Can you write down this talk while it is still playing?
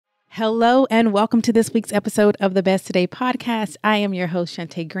Hello and welcome to this week's episode of the Best Today podcast. I am your host,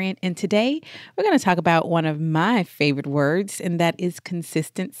 Shantae Grant, and today we're going to talk about one of my favorite words, and that is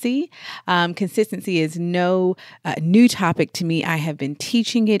consistency. Consistency is no new topic to me. I have been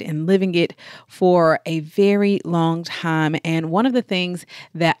teaching it and living it for a very long time, and one of the things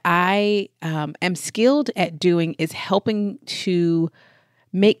that I am skilled at doing is helping to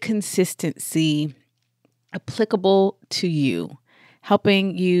make consistency applicable to you.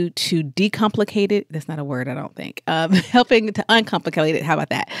 Helping you to decomplicate it. That's not a word, I don't think. Helping to uncomplicate it. How about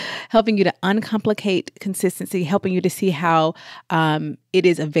that? Helping you to uncomplicate consistency, helping you to see how it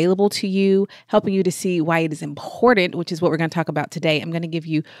is available to you, helping you to see why it is important, which is what we're going to talk about today. I'm going to give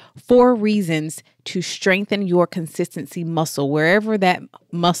you 4 reasons to strengthen your consistency muscle, wherever that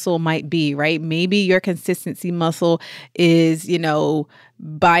muscle might be, right? Maybe your consistency muscle is,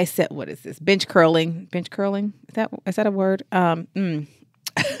 bicep. What is this? Bench curling. Bench curling. Is that a word?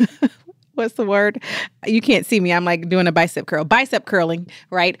 What's the word? You can't see me. I'm like doing a bicep curl. Bicep curling,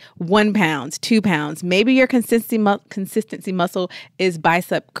 right? 1 pound, 2 pounds. Maybe your consistency muscle is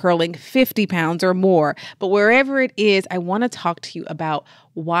bicep curling 50 pounds or more. But wherever it is, I want to talk to you about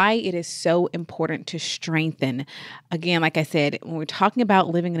why it is so important to strengthen. Again, like I said, when we're talking about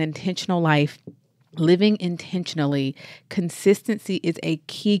living an intentional life, living intentionally, consistency is a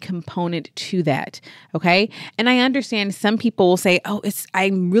key component to that. Okay. And I understand some people will say,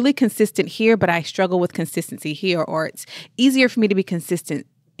 I'm really consistent here, but I struggle with consistency here, or it's easier for me to be consistent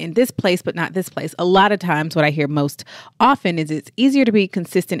in this place, but not this place. A lot of times what I hear most often is it's easier to be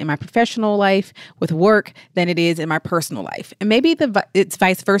consistent in my professional life with work than it is in my personal life. And maybe it's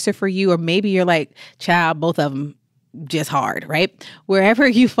vice versa for you, or maybe you're like, child, both of them just hard, right? Wherever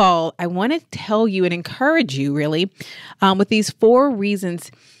you fall, I want to tell you and encourage you really with these 4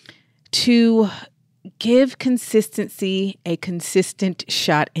 reasons to give consistency a consistent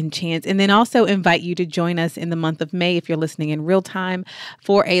shot and chance. And then also invite you to join us in the month of May, if you're listening in real time,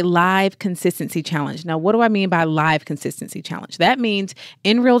 for a live consistency challenge. Now, what do I mean by live consistency challenge? That means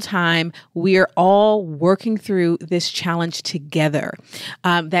in real time, we are all working through this challenge together.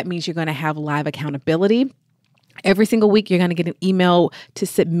 That means you're going to have live accountability. Every single week, you're going to get an email to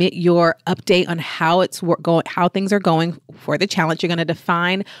submit your update on how how things are going for the challenge. You're going to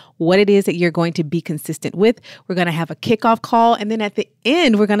define what it is that you're going to be consistent with. We're going to have a kickoff call. And then at the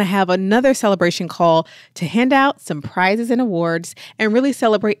end, we're going to have another celebration call to hand out some prizes and awards and really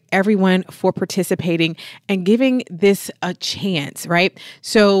celebrate everyone for participating and giving this a chance, right?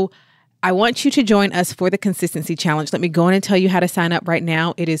 So I want you to join us for the Consistency Challenge. Let me go in and tell you how to sign up right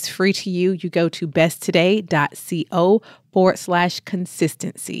now. It is free to you. You go to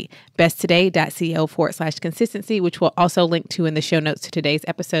besttoday.co/consistency. besttoday.co/consistency, which we'll also link to in the show notes to today's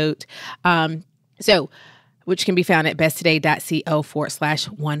episode. Which can be found at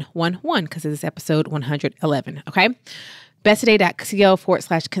besttoday.co/111, because this is episode 111. Okay.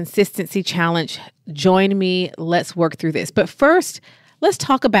 besttoday.co/consistency challenge. Join me. Let's work through this. But first, let's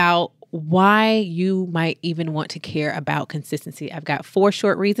talk about why you might even want to care about consistency. I've got 4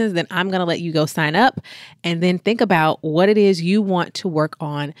 short reasons. Then I'm going to let you go sign up and then think about what it is you want to work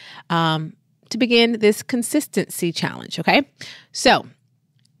on to begin this consistency challenge. Okay. So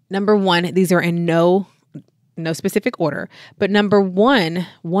number 1, these are in no specific order, but number 1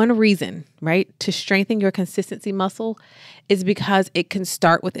 reason, right, to strengthen your consistency muscle is because it can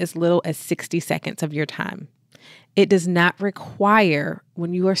start with as little as 60 seconds of your time. It does not require,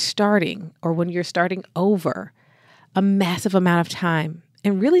 when you are starting or when you're starting over, a massive amount of time,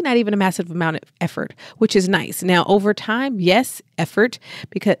 and really not even a massive amount of effort, which is nice. Now, over time, yes, effort,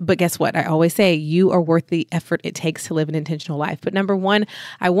 but guess what? I always say you are worth the effort it takes to live an intentional life. But number 1,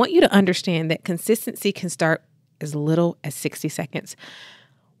 I want you to understand that consistency can start as little as 60 seconds.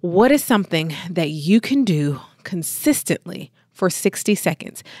 What is something that you can do consistently for 60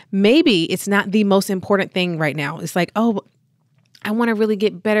 seconds? Maybe it's not the most important thing right now. It's like, I want to really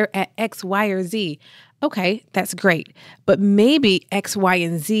get better at X, Y, or Z. Okay, that's great. But maybe X, Y,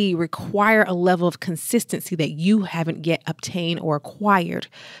 and Z require a level of consistency that you haven't yet obtained or acquired.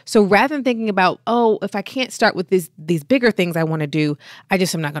 So rather than thinking about, if I can't start with these bigger things I want to do, I'm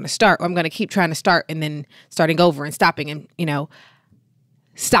not going to start, or I'm going to keep trying to start and then starting over and stopping and,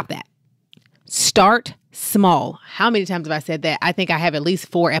 stop that. Start small. How many times have I said that? I think I have at least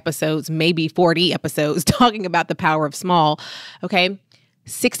 4 episodes, maybe 40 episodes talking about the power of small. Okay.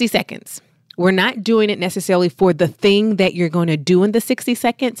 60 seconds. We're not doing it necessarily for the thing that you're going to do in the 60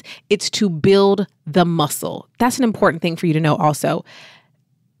 seconds. It's to build the muscle. That's an important thing for you to know also.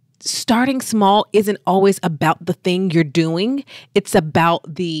 Starting small isn't always about the thing you're doing. It's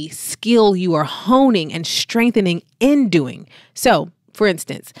about the skill you are honing and strengthening in doing. So For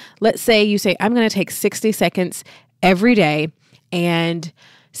instance, let's say you say, I'm going to take 60 seconds every day and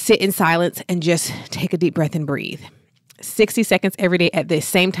sit in silence and just take a deep breath and breathe. 60 seconds every day at the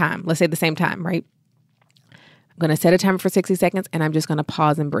same time. Let's say the same time, right? I'm going to set a timer for 60 seconds and I'm just going to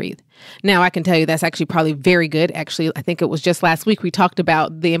pause and breathe. Now, I can tell you that's actually probably very good. Actually, I think it was just last week we talked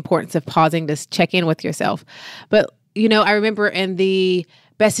about the importance of pausing to check in with yourself. But, I remember in the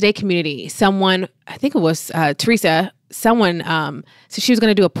Best Today community, someone, I think it was Teresa, someone said she was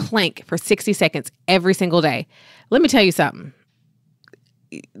going to do a plank for 60 seconds every single day. Let me tell you something,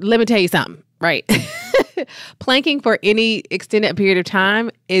 right? Planking for any extended period of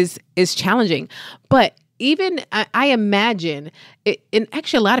time is challenging. But even I imagine it, and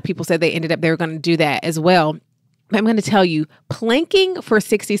actually a lot of people said they were going to do that as well. I'm going to tell you, planking for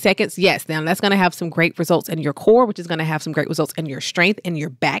 60 seconds, yes, now that's going to have some great results in your core, which is going to have some great results in your strength and your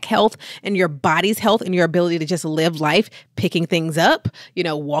back health and your body's health and your ability to just live life, picking things up,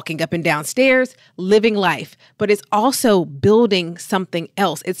 walking up and down stairs, living life. But it's also building something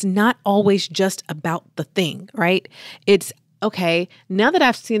else. It's not always just about the thing, right? It's, okay, now that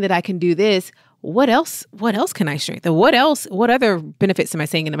I've seen that I can do this, what else can I strengthen? What other benefits am I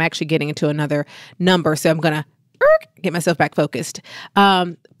seeing? And I'm actually getting into another number. So I'm going to get myself back focused.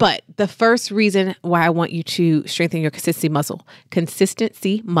 But the first reason why I want you to strengthen your consistency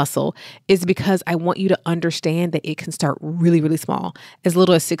muscle is because I want you to understand that it can start really, really small, as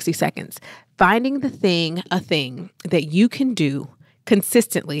little as 60 seconds. Finding a thing that you can do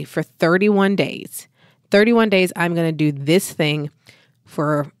consistently for 31 days. 31 days, I'm going to do this thing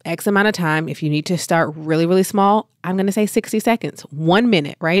for X amount of time. If you need to start really, really small, I'm going to say 60 seconds, 1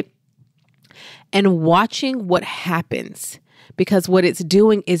 minute, right? And watching what happens, because what it's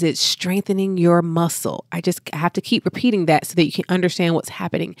doing is it's strengthening your muscle. I have to keep repeating that so that you can understand what's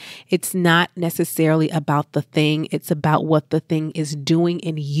happening. It's not necessarily about the thing. It's about what the thing is doing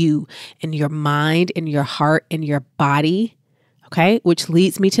in you, in your mind, in your heart, in your body. Okay. Which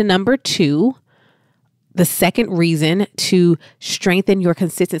leads me to number 2. The second reason to strengthen your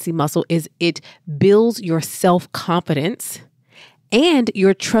consistency muscle is it builds your self-confidence and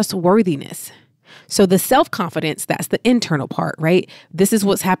your trustworthiness. So the self-confidence, that's the internal part, right? This is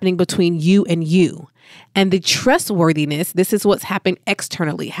what's happening between you and you. And the trustworthiness, this is what's happening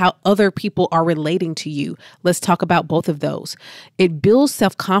externally, how other people are relating to you. Let's talk about both of those. It builds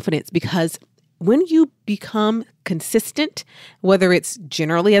self-confidence because when you become consistent, whether it's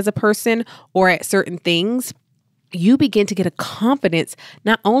generally as a person or at certain things, you begin to get a confidence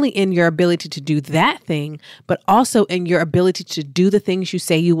not only in your ability to do that thing, but also in your ability to do the things you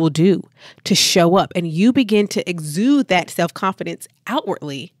say you will do, to show up. And you begin to exude that self-confidence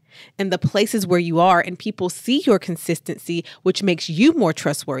outwardly in the places where you are, and people see your consistency, which makes you more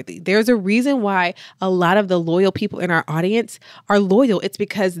trustworthy. There's a reason why a lot of the loyal people in our audience are loyal. It's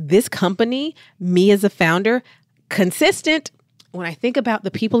because this company, me as a founder, consistent. When I think about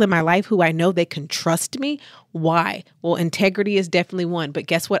the people in my life who I know they can trust me, why? Well, integrity is definitely one. But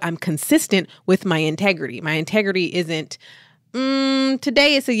guess what? I'm consistent with my integrity. My integrity isn't,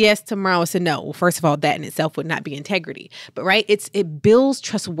 today it's a yes, tomorrow it's a no. Well, first of all, that in itself would not be integrity. But right, it builds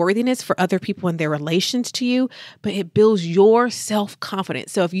trustworthiness for other people and their relations to you, but it builds your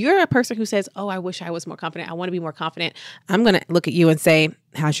self-confidence. So if you're a person who says, oh, I wish I was more confident, I want to be more confident, I'm going to look at you and say,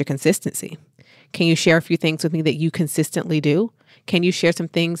 how's your consistency? Can you share a few things with me that you consistently do? Can you share some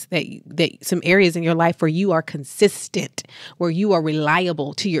things that some areas in your life where you are consistent, where you are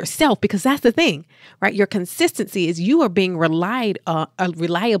reliable to yourself? Because that's the thing, right? Your consistency is you are being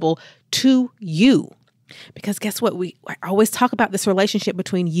reliable to you. Because guess what? I always talk about this relationship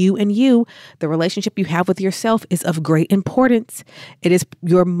between you and you. The relationship you have with yourself is of great importance. It is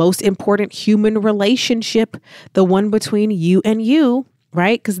your most important human relationship, the one between you and you,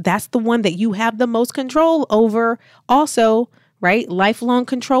 right? Because that's the one that you have the most control over also, right? Lifelong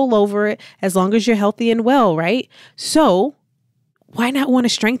control over it as long as you're healthy and well, right? So why not want to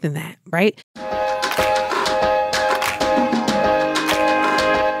strengthen that, right?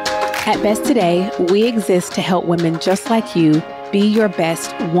 At Best Today, we exist to help women just like you be your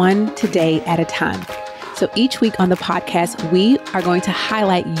best one today at a time. So each week on the podcast, we are going to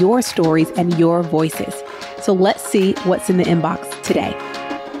highlight your stories and your voices. So let's see what's in the inbox today.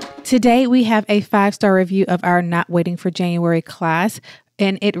 Today, we have a 5-star review of our Not Waiting for January class,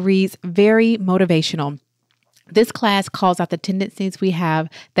 and it reads, very motivational. This class calls out the tendencies we have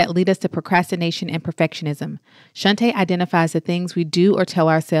that lead us to procrastination and perfectionism. Shante identifies the things we do or tell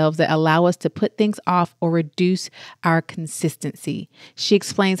ourselves that allow us to put things off or reduce our consistency. She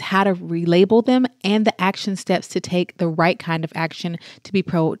explains how to relabel them and the action steps to take the right kind of action to be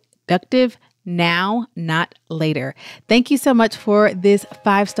productive now, not later. Thank you so much for this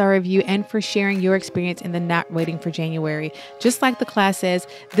 5-star review and for sharing your experience in the Not Waiting for January. Just like the class says,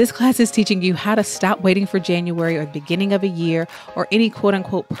 this class is teaching you how to stop waiting for January or the beginning of a year or any quote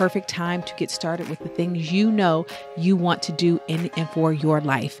unquote perfect time to get started with the things you know you want to do in and for your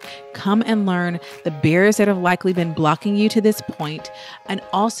life. Come and learn the barriers that have likely been blocking you to this point, and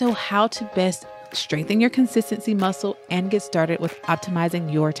also how to best strengthen your consistency muscle and get started with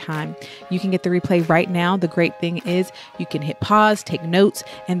optimizing your time. You can get the replay right now. The great thing is you can hit pause, take notes,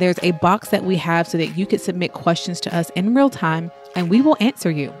 and there's a box that we have so that you can submit questions to us in real time and we will answer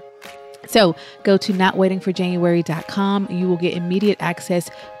you. So go to notwaitingforjanuary.com. You will get immediate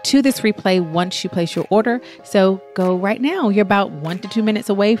access to this replay once you place your order. So go right now. You're about 1 to 2 minutes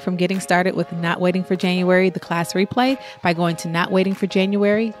away from getting started with Not Waiting for January, the class replay, by going to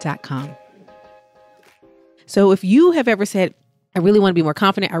notwaitingforjanuary.com. So if you have ever said, I really want to be more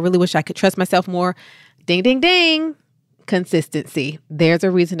confident, I really wish I could trust myself more, ding, ding, ding, consistency. There's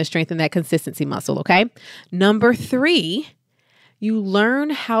a reason to strengthen that consistency muscle, okay? Number 3, you learn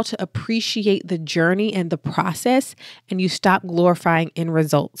how to appreciate the journey and the process, and you stop glorifying end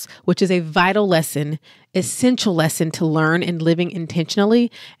results, which is a vital lesson, essential lesson to learn in living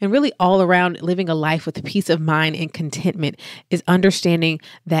intentionally, and really all around living a life with peace of mind and contentment is understanding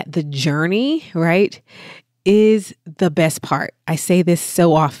that the journey, right, is the best part. I say this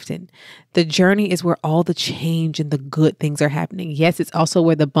so often. The journey is where all the change and the good things are happening. Yes, it's also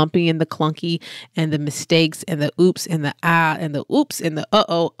where the bumpy and the clunky and the mistakes and the oops and the and the oops and the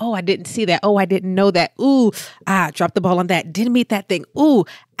uh-oh. Oh, I didn't see that. Oh, I didn't know that. Ooh, dropped the ball on that. Didn't meet that thing. Ooh,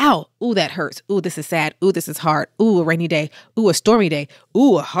 ow. Ooh, that hurts. Ooh, this is sad. Ooh, this is hard. Ooh, a rainy day. Ooh, a stormy day.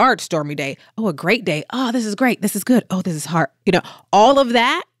 Ooh, a hard stormy day. Oh, a great day. Oh, this is great. This is good. Oh, this is hard. All of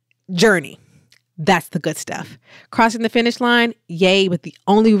that journey. That's the good stuff. Crossing the finish line, yay, but the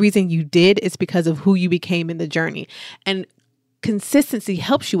only reason you did is because of who you became in the journey. And consistency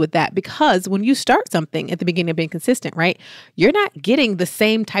helps you with that, because when you start something at the beginning of being consistent, right, you're not getting the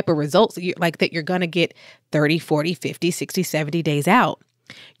same type of results that you're going to get 30, 40, 50, 60, 70 days out.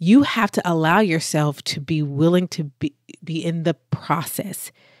 You have to allow yourself to be willing to be in the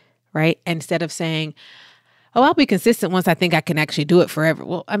process, right? Instead of saying, oh, I'll be consistent once I think I can actually do it forever.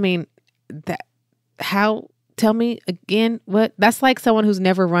 Well, I mean, tell me again, what? That's like someone who's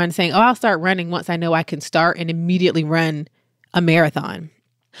never run saying, oh, I'll start running once I know I can start and immediately run a marathon.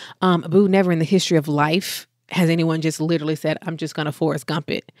 Boo, never in the history of life has anyone just literally said, I'm just going to Forrest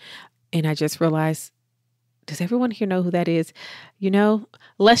Gump it. And I just realized, does everyone here know who that is?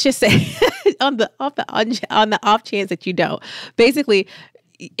 Let's just say on the off chance that you don't. Basically,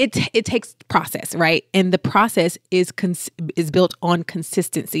 it takes process, right? And the process is built on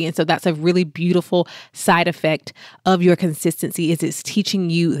consistency. And so that's a really beautiful side effect of your consistency, is it's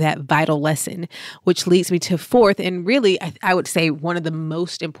teaching you that vital lesson, which leads me to 4th. And really, I would say one of the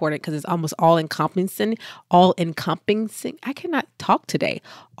most important, because it's almost all encompassing. I cannot talk today.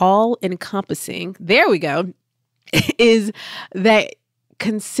 All encompassing. There we go. Is that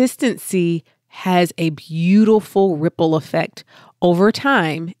consistency has a beautiful ripple effect over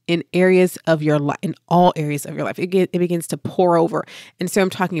time in areas of your life, in all areas of your life. It begins to pour over. And so I'm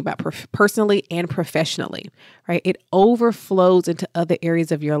talking about personally and professionally, right? It overflows into other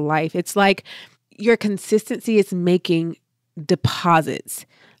areas of your life. It's like your consistency is making deposits,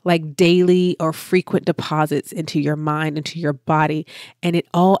 like daily or frequent deposits into your mind, into your body, and it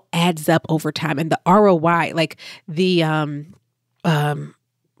all adds up over time. And the ROI, like the,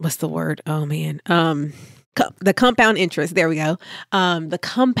 what's the word? Oh man. The compound interest, there we go. The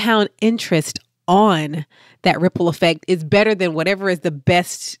compound interest on that ripple effect is better than whatever is the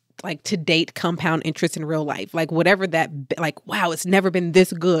best, like to date compound interest in real life. Like whatever that, like, wow, it's never been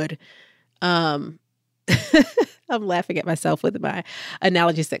this good. I'm laughing at myself with my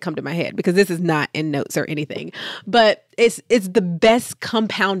analogies that come to my head, because this is not in notes or anything, but it's the best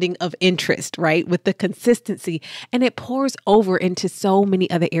compounding of interest, right? With the consistency, and it pours over into so many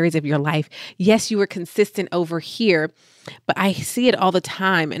other areas of your life. Yes, you were consistent over here, but I see it all the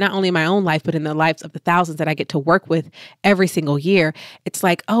time, and not only in my own life, but in the lives of the thousands that I get to work with every single year. It's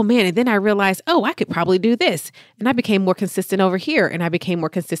like, oh man, and then I realized, oh, I could probably do this. And I became more consistent over here, and I became more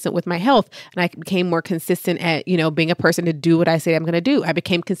consistent with my health, and I became more consistent at, being a person to do what I say I'm going to do. I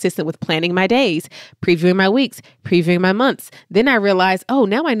became consistent with planning my days, previewing my weeks, previewing my months. Then I realized, oh,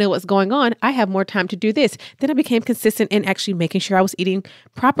 now I know what's going on. I have more time to do this. Then I became consistent in actually making sure I was eating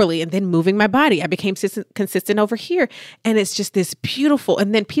properly and then moving my body. I became consistent over here. And it's just this beautiful.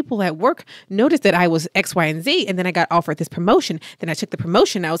 And then people at work noticed that I was X, Y, and Z. And then I got offered this promotion. Then I took the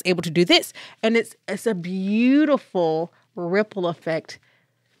promotion. I was able to do this. And it's a beautiful ripple effect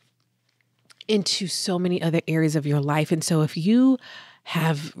into so many other areas of your life. And so if you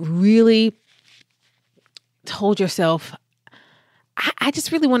have really told yourself, I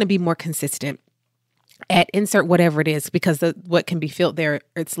just really want to be more consistent at insert whatever it is, because what can be filled there,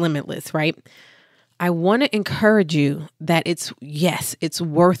 it's limitless, right? I want to encourage you that it's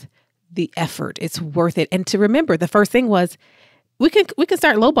worth the effort. It's worth it. And to remember, the first thing was we can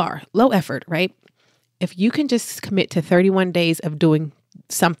start low effort, right? If you can just commit to 31 days of doing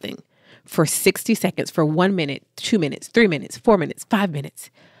something for 60 seconds, for 1 minute, 2 minutes, 3 minutes, 4 minutes, 5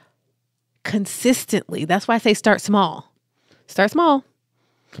 minutes, consistently. That's why I say start small. Start small,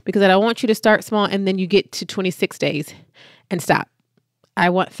 because I don't want you to start small and then you get to 26 days and stop. I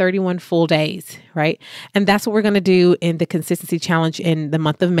want 31 full days, right? And that's what we're going to do in the consistency challenge in the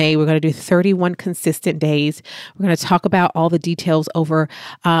month of May. We're going to do 31 consistent days. We're going to talk about all the details over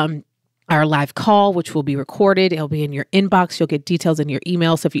our live call, which will be recorded. It'll be in your inbox. You'll get details in your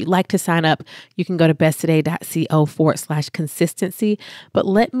email. So if you'd like to sign up, you can go to besttoday.co/consistency. But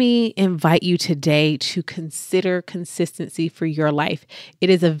let me invite you today to consider consistency for your life. It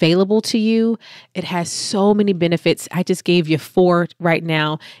is available to you. It has so many benefits. I just gave you 4 right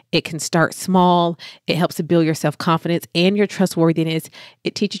now. It can start small. It helps to build your self-confidence and your trustworthiness.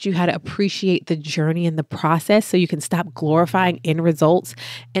 It teaches you how to appreciate the journey and the process so you can stop glorifying end results.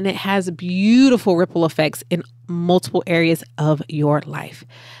 And it has beautiful ripple effects in multiple areas of your life.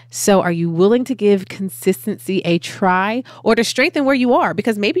 So are you willing to give consistency a try, or to strengthen where you are?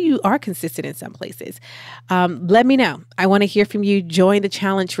 Because maybe you are consistent in some places. Let me know. I want to hear from you. Join the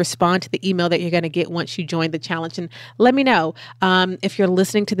challenge. Respond to the email that you're going to get once you join the challenge. And let me know if you're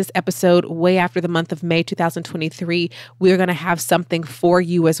listening to this episode way after the month of May 2023, we're going to have something for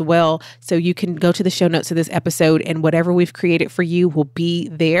you as well. So you can go to the show notes of this episode, and whatever we've created for you will be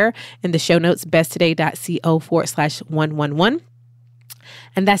there in the show notes, besttoday.co/111.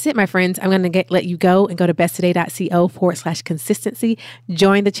 And that's it, my friends. I'm going to let you go and go to besttoday.co/consistency.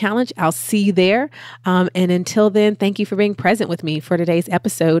 Join the challenge. I'll see you there. And until then, thank you for being present with me for today's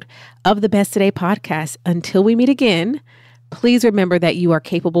episode of the Best Today podcast. Until we meet again, please remember that you are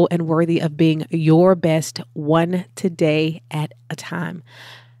capable and worthy of being your best one today at a time.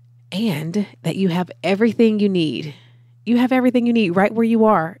 And that you have everything you need. You have everything you need right where you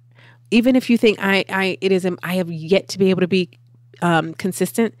are. Even if you think I have yet to be able to be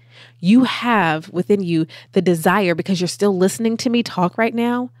consistent, you have within you the desire, because you're still listening to me talk right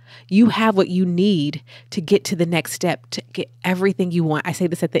now. You have what you need to get to the next step, to get everything you want. I say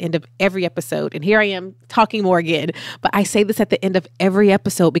this at the end of every episode, and here I am talking more again, but I say this at the end of every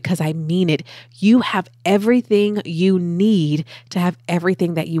episode because I mean it. You have everything you need to have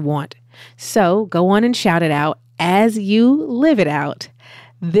everything that you want. So go on and shout it out as you live it out.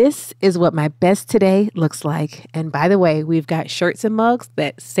 This is what my best today looks like. And by the way, we've got shirts and mugs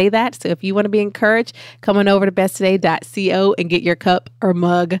that say that. So if you want to be encouraged, come on over to besttoday.co and get your cup or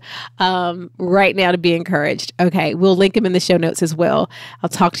mug right now to be encouraged. Okay, we'll link them in the show notes as well. I'll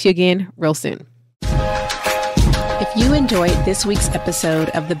talk to you again real soon. If you enjoyed this week's episode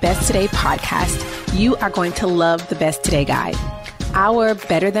of the Best Today podcast, you are going to love the Best Today Guide. Our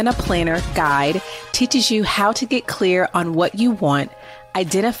Better Than a Planner guide teaches you how to get clear on what you want,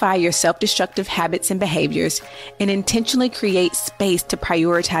 identify your self-destructive habits and behaviors, and intentionally create space to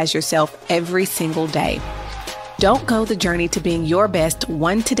prioritize yourself every single day. Don't go the journey to being your best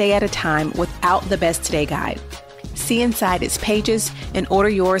one today at a time without the Best Today Guide. See inside its pages and order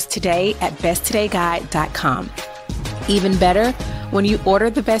yours today at besttodayguide.com. Even better, when you order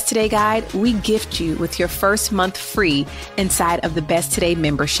the Best Today Guide, we gift you with your first month free inside of the Best Today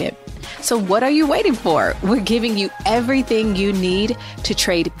membership. So what are you waiting for? We're giving you everything you need to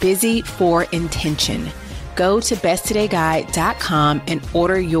trade busy for intention. Go to besttodayguide.com and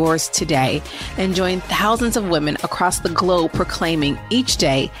order yours today, and join thousands of women across the globe proclaiming each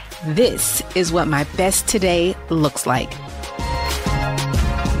day, this is what my best today looks like.